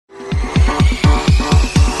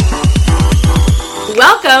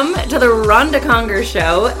to the Rhonda Conger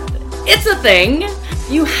Show. It's a thing.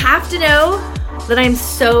 You have to know that I'm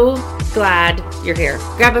so glad you're here.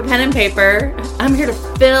 Grab a pen and paper. I'm here to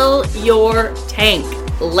fill your tank.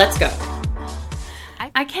 Let's go.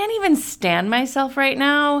 I can't even stand myself right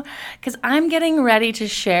now because I'm getting ready to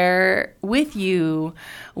share with you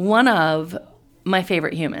one of my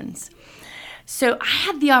favorite humans. So I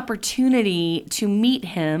had the opportunity to meet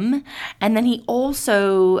him, and then he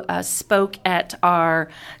also spoke at our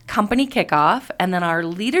company kickoff and then our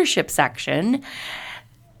leadership section.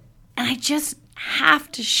 And I just have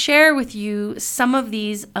to share with you some of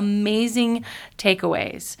these amazing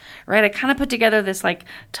takeaways, right? I kind of put together this like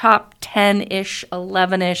top 10-ish,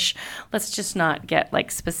 11-ish. Let's just not get like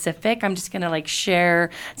specific. I'm just going to like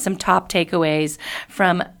share some top takeaways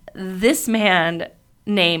from this man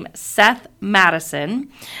named Seth Madison.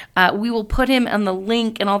 We will put him on the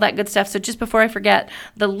link and all that good stuff. So just before I forget,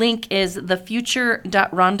 the link is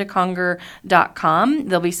thefuture.rhondaconger.com.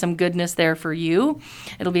 There'll be some goodness there for you.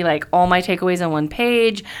 It'll be like all my takeaways on one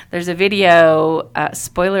page. There's a video,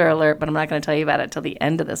 spoiler alert, but I'm not going to tell you about it till the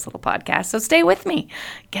end of this little podcast. So stay with me.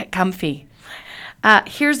 Get comfy.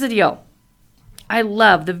 Here's the deal. I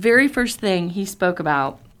love the very first thing he spoke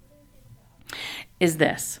about is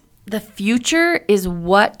this. The future is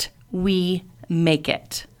what we make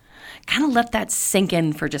it. Kind of let that sink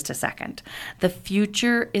in for just a second. The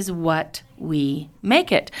future is what we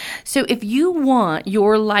make it. So if you want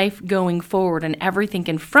your life going forward and everything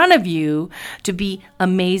in front of you to be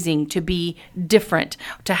amazing, to be different,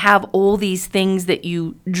 to have all these things that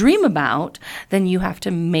you dream about, then you have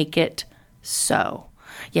to make it so.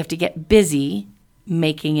 You have to get busy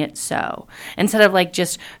making it so. Instead of like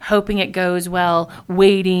just hoping it goes well,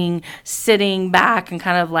 waiting, sitting back and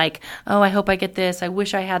kind of like, oh, I hope I get this. I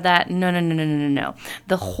wish I had that. No.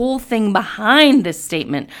 The whole thing behind this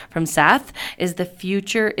statement from Seth is the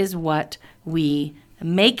future is what we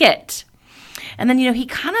make it. And then, he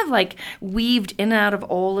kind of like weaved in and out of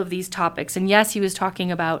all of these topics. And yes, he was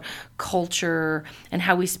talking about culture and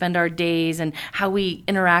how we spend our days and how we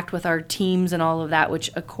interact with our teams and all of that,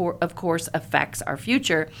 which of course affects our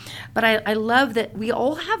future. But I love that we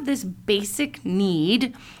all have this basic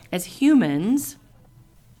need as humans,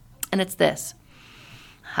 and it's this.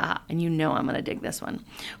 And I'm going to dig this one.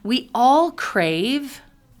 We all crave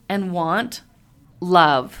and want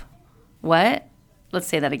love. What? Let's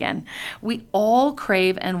say that again. We all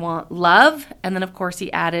crave and want love. And then, of course, he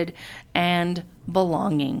added, and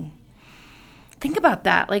belonging. Think about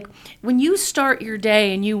that. Like when you start your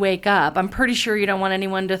day and you wake up, I'm pretty sure you don't want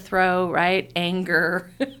anyone to throw, right? Anger,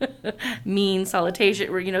 mean, solitary,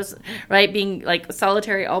 right? Being like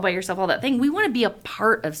solitary all by yourself, all that thing. We want to be a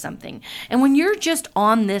part of something. And when you're just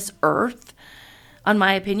on this earth, in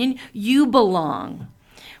my opinion, you belong.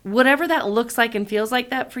 Whatever that looks like and feels like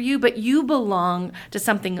that for you, but you belong to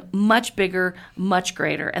something much bigger, much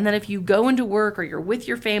greater. And then if you go into work or you're with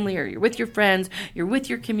your family or you're with your friends, you're with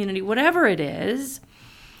your community, whatever it is,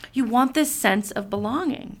 you want this sense of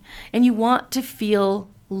belonging and you want to feel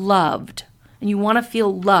loved and you want to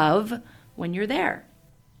feel love when you're there.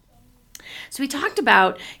 So we talked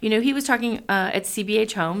about, he was talking at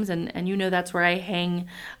CBH Homes and that's where I hang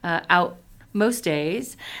out most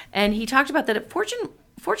days. And he talked about that at Fortune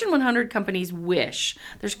 100 companies wish,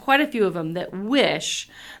 there's quite a few of them that wish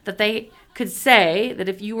that they could say that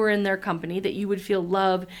if you were in their company that you would feel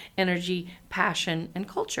love, energy, passion, and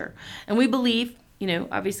culture. And we believe,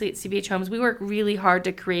 obviously at CBH Homes, we work really hard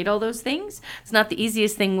to create all those things. It's not the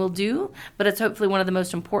easiest thing we'll do, but it's hopefully one of the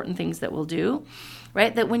most important things that we'll do.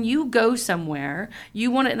 Right? That when you go somewhere,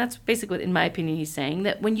 you want to, and that's basically what, in my opinion, he's saying,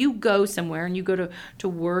 that when you go somewhere and you go to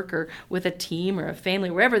work or with a team or a family,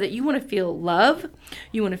 wherever, that you want to feel love,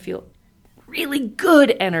 you want to feel really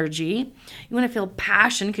good energy, you want to feel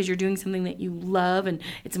passion because you're doing something that you love and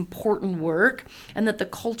it's important work, and that the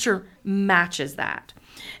culture matches that.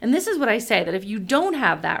 And this is what I say, that if you don't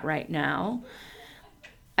have that right now,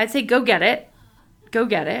 I'd say go get it. Go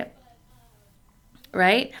get it.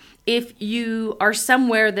 Right? If you are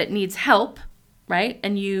somewhere that needs help, right,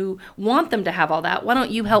 and you want them to have all that, why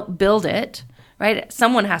don't you help build it, right?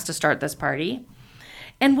 Someone has to start this party.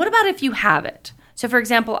 And what about if you have it? So, for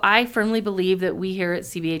example, I firmly believe that we here at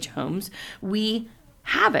CBH Homes, we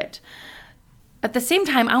have it. At the same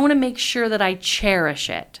time, I want to make sure that I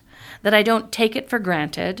cherish it, that I don't take it for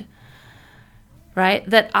granted, right?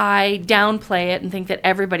 That I downplay it and think that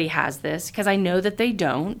everybody has this, because I know that they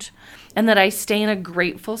don't, and that I stay in a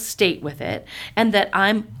grateful state with it, and that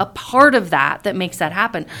I'm a part of that makes that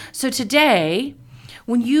happen. So today,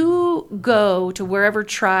 when you go to wherever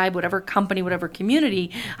tribe, whatever company, whatever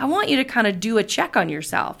community, I want you to kind of do a check on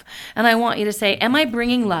yourself. And I want you to say, am I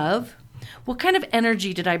bringing love? What kind of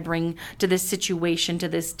energy did I bring to this situation, to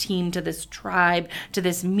this team, to this tribe, to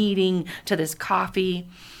this meeting, to this coffee,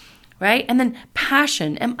 right? And then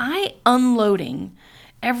passion. Am I unloading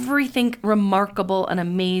everything remarkable and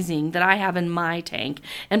amazing that I have in my tank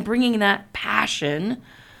and bringing that passion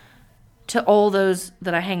to all those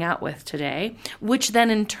that I hang out with today, which then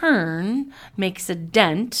in turn makes a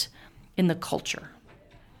dent in the culture?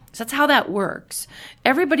 So that's how that works.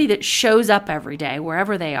 Everybody that shows up every day,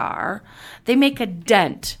 wherever they are, they make a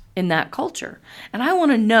dent in that culture. And I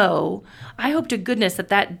want to know, I hope to goodness that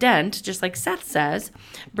that dent, just like Seth says,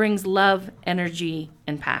 brings love, energy,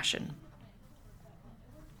 and passion.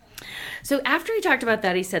 So after he talked about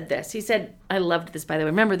that, he said this. He said, I loved this, by the way.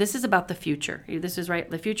 Remember, this is about the future. This is right.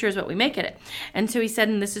 The future is what we make it. And so he said,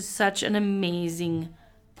 and this is such an amazing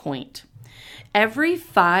point. Every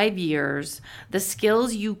 5 years, the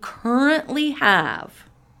skills you currently have,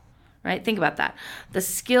 right? Think about that. The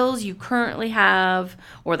skills you currently have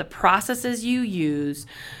or the processes you use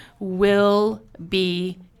will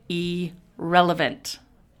be irrelevant.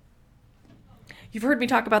 You've heard me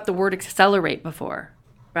talk about the word accelerate before,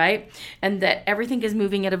 right? And that everything is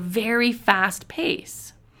moving at a very fast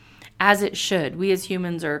pace, as it should. We as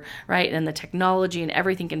humans are, right, and the technology and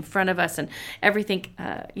everything in front of us and everything,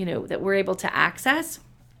 that we're able to access,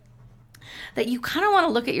 that you kind of want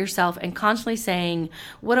to look at yourself and constantly saying,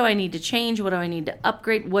 what do I need to change? What do I need to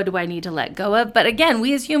upgrade? What do I need to let go of? But again,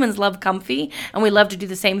 we as humans love comfy and we love to do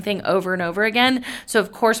the same thing over and over again. So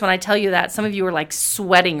of course, when I tell you that, some of you are like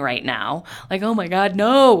sweating right now. Like, oh my God,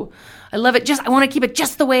 no. I love it. I want to keep it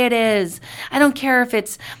just the way it is. I don't care if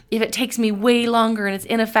it takes me way longer and it's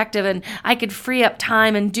ineffective and I could free up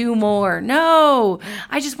time and do more. No,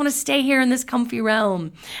 I just want to stay here in this comfy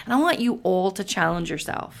realm. And I want you all to challenge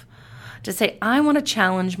yourself. To say, I want to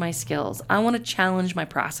challenge my skills. I want to challenge my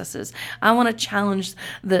processes. I want to challenge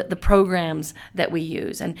the programs that we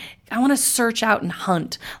use. And I want to search out and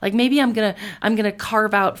hunt. Like maybe I'm gonna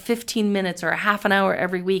carve out 15 minutes or a half an hour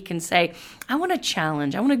every week and say, I want to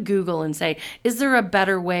challenge. I want to Google and say, is there a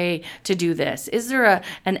better way to do this? Is there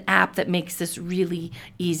an app that makes this really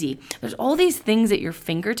easy? There's all these things at your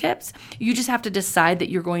fingertips. You just have to decide that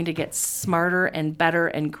you're going to get smarter and better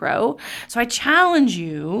and grow. So I challenge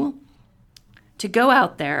you to go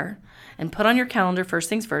out there and put on your calendar, first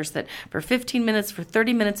things first, that for 15 minutes, for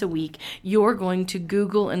 30 minutes a week, you're going to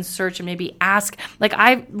Google and search and maybe ask. Like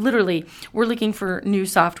we're looking for new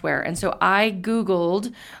software. And so I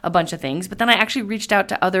Googled a bunch of things, but then I actually reached out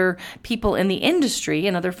to other people in the industry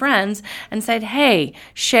and other friends and said, hey,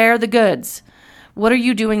 share the goods. What are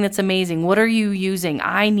you doing that's amazing? What are you using?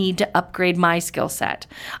 I need to upgrade my skill set.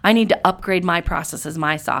 I need to upgrade my processes,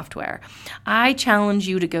 my software. I challenge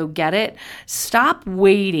you to go get it. Stop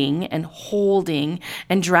waiting and holding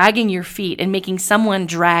and dragging your feet and making someone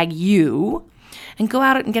drag you, and go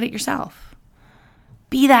out and get it yourself.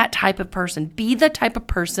 Be that type of person. Be the type of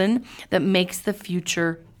person that makes the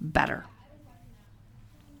future better.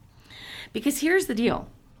 Because here's the deal.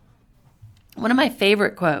 One of my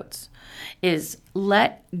favorite quotes is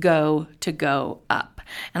let go to go up.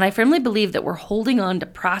 And I firmly believe that we're holding on to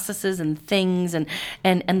processes and things and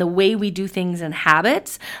the way we do things and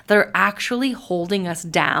habits that are actually holding us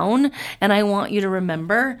down. And I want you to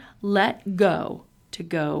remember, let go to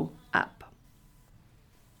go up.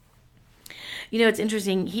 You know, it's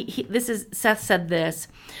interesting. Seth said this,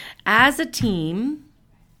 as a team,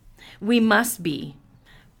 we must be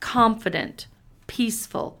confident,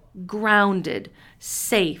 peaceful, grounded,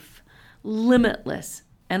 safe, limitless,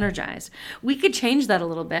 energized. We could change that a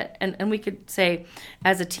little bit and we could say,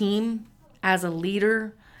 as a team, as a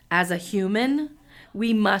leader, as a human,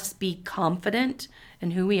 we must be confident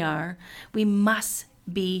in who we are. We must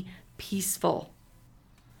be peaceful,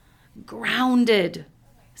 grounded,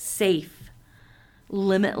 safe,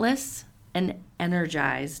 limitless, and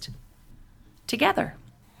energized together.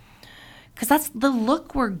 Because that's the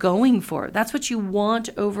look we're going for. That's what you want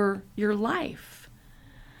over your life.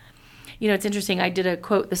 You know, it's interesting. I did a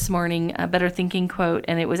quote this morning, a Better Thinking quote,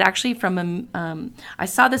 and it was actually from I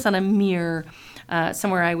saw this on a mirror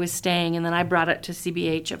somewhere I was staying, and then I brought it to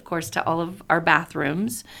CBH, of course, to all of our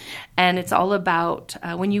bathrooms. And it's all about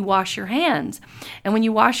when you wash your hands. And when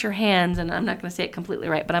you wash your hands, and I'm not going to say it completely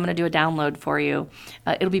right, but I'm going to do a download for you.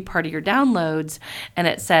 It'll be part of your downloads, and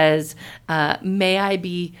it says, may I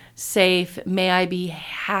be safe, may I be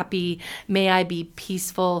happy, may I be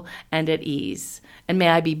peaceful and at ease. And may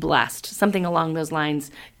I be blessed. Something along those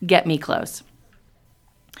lines. Get me close.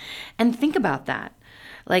 And think about that.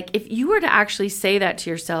 Like if you were to actually say that to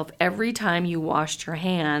yourself every time you washed your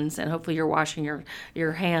hands, and hopefully you're washing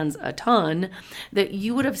your hands a ton, that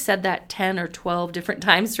you would have said that 10 or 12 different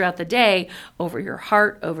times throughout the day, over your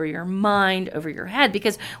heart, over your mind, over your head,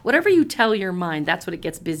 because whatever you tell your mind, that's what it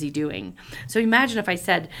gets busy doing. So imagine if I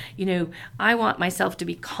said, I want myself to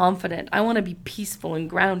be confident. I want to be peaceful and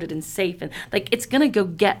grounded and safe. And like, it's going to go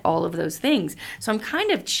get all of those things. So I'm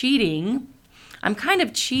kind of cheating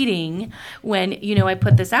when, I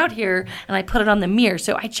put this out here and I put it on the mirror.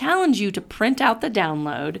 So I challenge you to print out the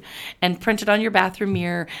download and print it on your bathroom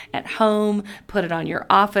mirror at home, put it on your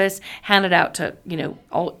office, hand it out to,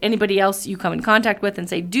 anybody else you come in contact with and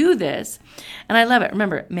say, do this. And I love it.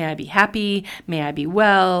 Remember, may I be happy, may I be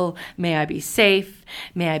well, may I be safe,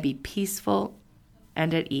 may I be peaceful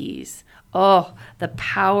and at ease. Oh, the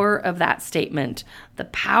power of that statement, the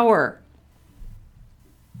power.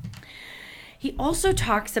 He also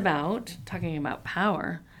talking about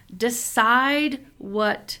power, decide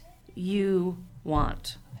what you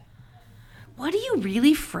want. What do you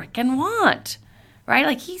really frickin' want? Right?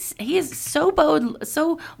 Like he is so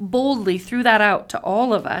boldly threw that out to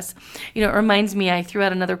all of us. It reminds me, I threw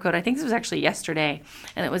out another quote. I think this was actually yesterday,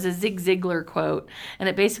 and it was a Zig Ziglar quote. And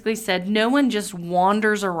it basically said, no one just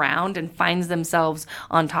wanders around and finds themselves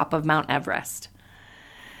on top of Mount Everest.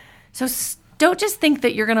 So don't just think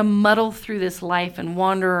that you're going to muddle through this life and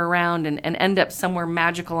wander around and end up somewhere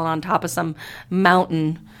magical and on top of some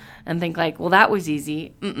mountain and think like, well, that was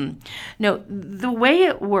easy. No, the way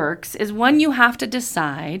it works is one, you have to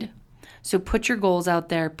decide. So put your goals out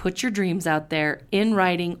there, put your dreams out there in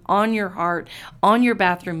writing, on your heart, on your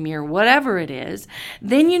bathroom mirror, whatever it is.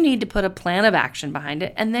 Then you need to put a plan of action behind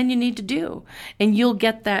it, and then you need to do. And you'll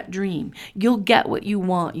get that dream. You'll get what you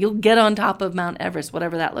want. You'll get on top of Mount Everest,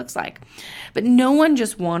 whatever that looks like. But no one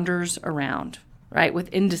just wanders around, right, with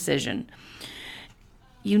indecision.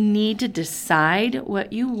 You need to decide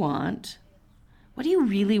what you want. What do you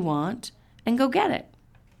really want? And go get it.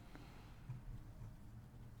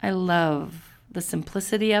 I love the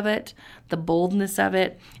simplicity of it, the boldness of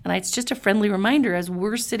it. And it's just a friendly reminder as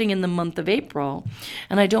we're sitting in the month of April,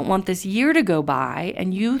 and I don't want this year to go by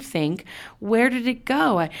and you think, where did it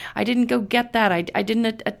go? I didn't go get that. I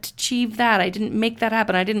didn't achieve that. I didn't make that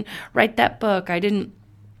happen. I didn't write that book. I didn't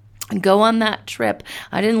go on that trip.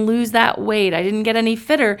 I didn't lose that weight. I didn't get any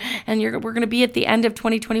fitter. And we're going to be at the end of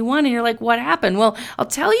 2021. And you're like, what happened? Well, I'll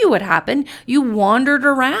tell you what happened. You wandered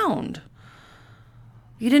around.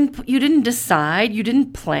 You didn't decide, you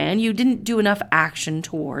didn't plan, you didn't do enough action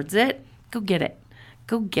towards it. Go get it.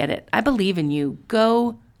 Go get it. I believe in you.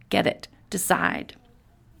 Go get it. Decide.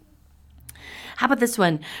 How about this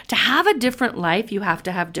one? To have a different life, you have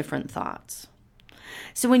to have different thoughts.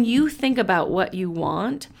 So when you think about what you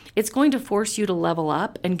want, it's going to force you to level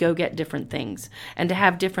up and go get different things and to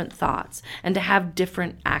have different thoughts and to have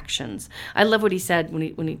different actions. I love what he said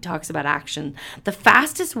when he talks about action. The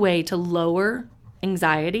fastest way to lower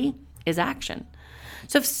anxiety is action.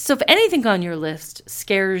 So if anything on your list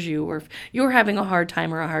scares you, or if you're having a hard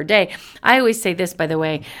time or a hard day, I always say this, by the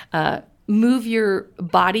way, move your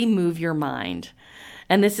body, move your mind.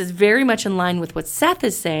 And this is very much in line with what Seth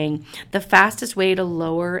is saying. The fastest way to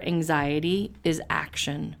lower anxiety is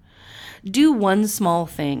action. Do one small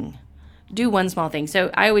thing. Do one small thing.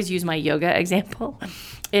 So I always use my yoga example.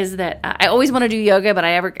 Is that I always want to do yoga, but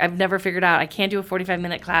I've never figured out I can't do a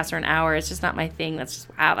 45-minute class or an hour. It's just not my thing. That's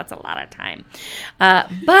a lot of time.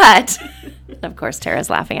 But of course, Tara's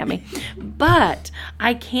laughing at me. But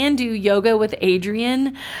I can do yoga with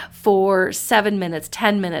Adriene for 7 minutes,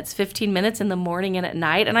 10 minutes, 15 minutes in the morning and at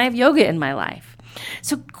night, and I have yoga in my life.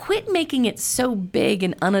 So quit making it so big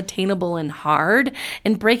and unattainable and hard,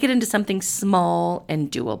 and break it into something small and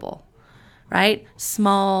doable, right?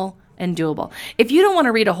 Small and doable. If you don't want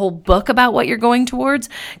to read a whole book about what you're going towards,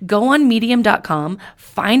 go on medium.com,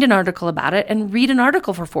 find an article about it, and read an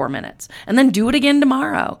article for 4 minutes, and then do it again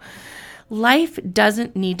tomorrow. Life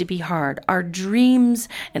doesn't need to be hard. Our dreams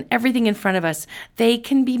and everything in front of us, they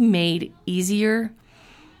can be made easier,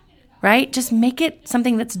 right? Just make it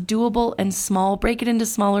something that's doable and small, break it into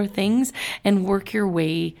smaller things, and work your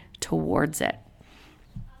way towards it.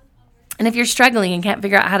 And if you're struggling and can't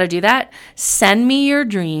figure out how to do that, send me your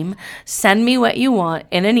dream, send me what you want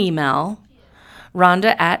in an email,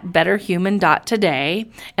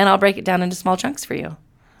 Rhonda@betterhuman.today, and I'll break it down into small chunks for you.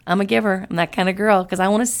 I'm a giver. I'm that kind of girl because I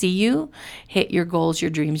want to see you hit your goals,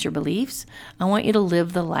 your dreams, your beliefs. I want you to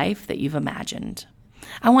live the life that you've imagined.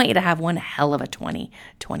 I want you to have one hell of a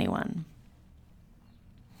 2021.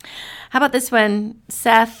 How about this one?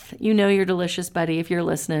 Seth, you know you're delicious, buddy, if you're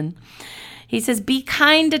listening. He says, be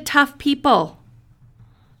kind to tough people.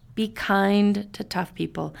 be kind to tough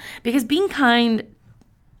people, because being kind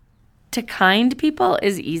to kind people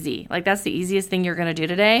is easy. Like, that's the easiest thing you're going to do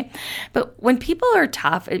today. But when people are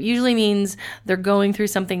tough, it usually means they're going through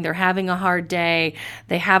something, they're having a hard day,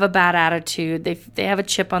 they have a bad attitude, they have a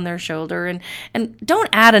chip on their shoulder, and don't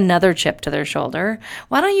add another chip to their shoulder.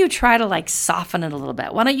 Why don't you try to like soften it a little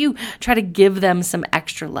bit? Why don't you try to give them some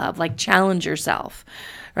extra love, like challenge yourself?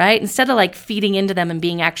 Right? Instead of like feeding into them and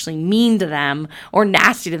being actually mean to them or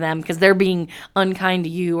nasty to them because they're being unkind to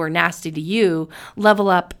you or nasty to you, level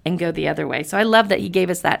up and go the other way. So I love that he gave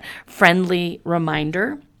us that friendly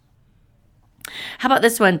reminder. How about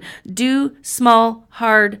this one? Do small,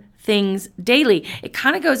 hard things daily. It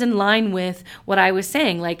kind of goes in line with what I was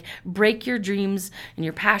saying, like break your dreams and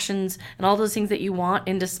your passions and all those things that you want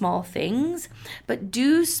into small things, but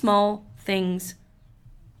do small things,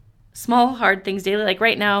 small, hard things daily. Like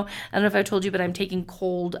right now, I don't know if I told you, but I'm taking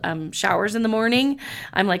cold showers in the morning.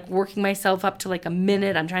 I'm like working myself up to like a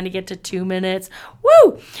minute. I'm trying to get to 2 minutes.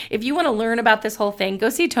 Woo! If you want to learn about this whole thing, go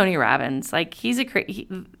see Tony Robbins. Like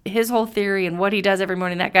his whole theory and what he does every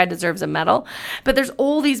morning, that guy deserves a medal. But there's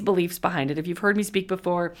all these beliefs behind it. If you've heard me speak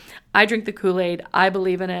before, I drink the Kool-Aid. I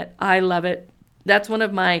believe in it. I love it. That's one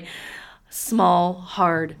of my small,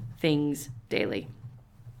 hard things daily.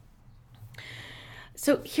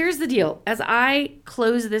 So here's the deal. As I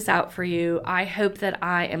close this out for you, I hope that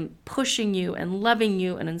I am pushing you and loving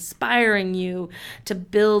you and inspiring you to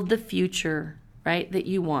build the future, right, that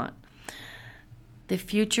you want. The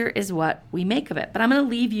future is what we make of it. But I'm going to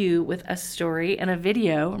leave you with a story and a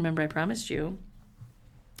video. Remember, I promised you.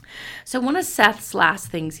 So one of Seth's last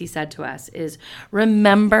things he said to us is,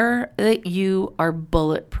 remember that you are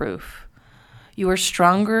bulletproof. You are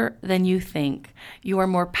stronger than you think. You are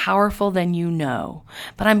more powerful than you know.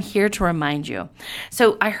 But I'm here to remind you.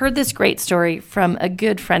 So I heard this great story from a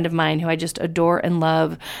good friend of mine who I just adore and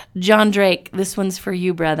love, John Drake. This one's for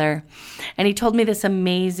you, brother. And he told me this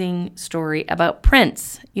amazing story about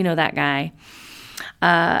Prince. You know that guy.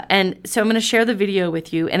 And so I'm going to share the video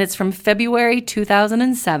with you, and it's from February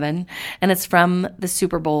 2007, and it's from the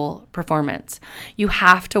Super Bowl performance. You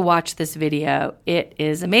have to watch this video. It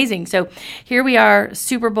is amazing. So here we are,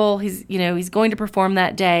 Super Bowl. He's going to perform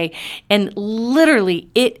that day, and literally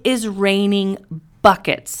it is raining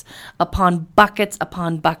buckets upon buckets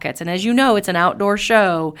upon buckets. And as you know, it's an outdoor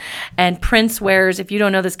show. And Prince wears, if you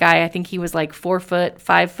don't know this guy, I think he was like 4 foot,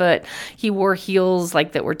 5 foot. He wore heels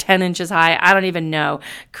like that were 10 inches high. I don't even know.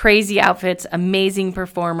 Crazy outfits, amazing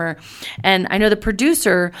performer. And I know the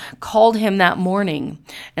producer called him that morning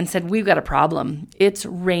and said, we've got a problem. It's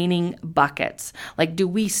raining buckets. Like, do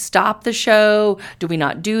we stop the show? Do we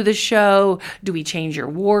not do the show? Do we change your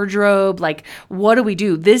wardrobe? Like, what do we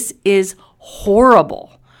do? This is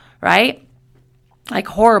horrible, right? Like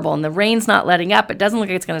horrible. And the rain's not letting up. It doesn't look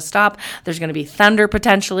like it's going to stop. There's going to be thunder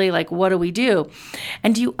potentially. Like, what do we do?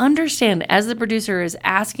 And do you understand, as the producer is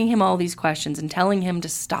asking him all these questions and telling him to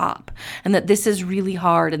stop and that this is really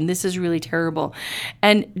hard and this is really terrible?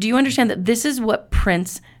 And do you understand that this is what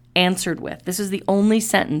Prince answered with? This is the only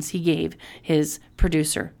sentence he gave his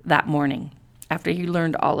producer that morning after he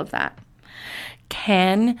learned all of that.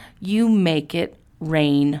 Can you make it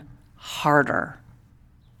rain harder?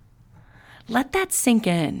 Let that sink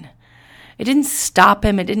in. It didn't stop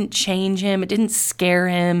him. It didn't change him. It didn't scare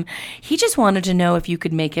him. He just wanted to know if you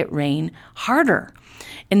could make it rain harder.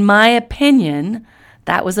 In my opinion,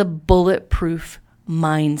 that was a bulletproof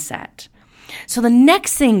mindset. So the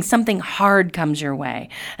next thing something hard comes your way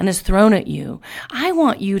and is thrown at you, I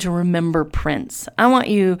want you to remember Prince. I want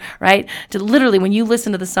you, right, to literally, when you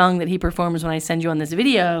listen to the song that he performs when I send you on this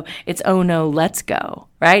video, it's Oh No, Let's Go,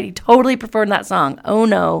 right? He totally performed that song. Oh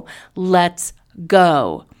No, Let's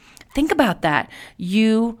Go. Think about that.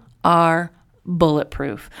 You are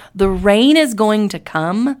bulletproof. The rain is going to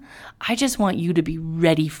come. I just want you to be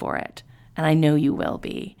ready for it. And I know you will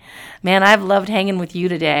be. Man, I've loved hanging with you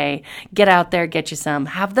today. Get out there, get you some.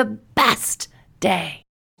 Have the best day.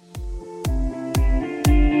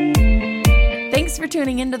 Thanks for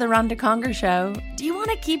tuning into the Rhonda Conger Show. Do you want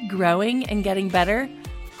to keep growing and getting better?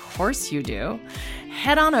 Of course you do.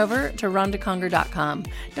 Head on over to rhondaconger.com.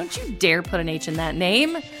 Don't you dare put an H in that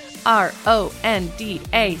name.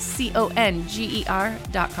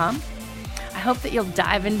 RONDACONGER.com. I hope that you'll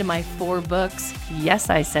dive into my 4 books. Yes,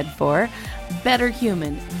 I said 4. Better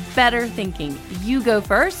Human, Better Thinking, You Go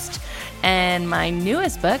First, and my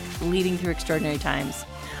newest book, Leading Through Extraordinary Times.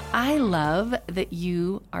 I love that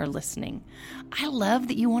you are listening. I love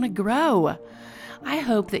that you want to grow. I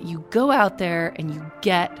hope that you go out there and you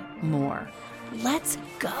get more. Let's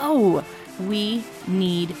go. We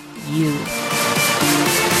need you.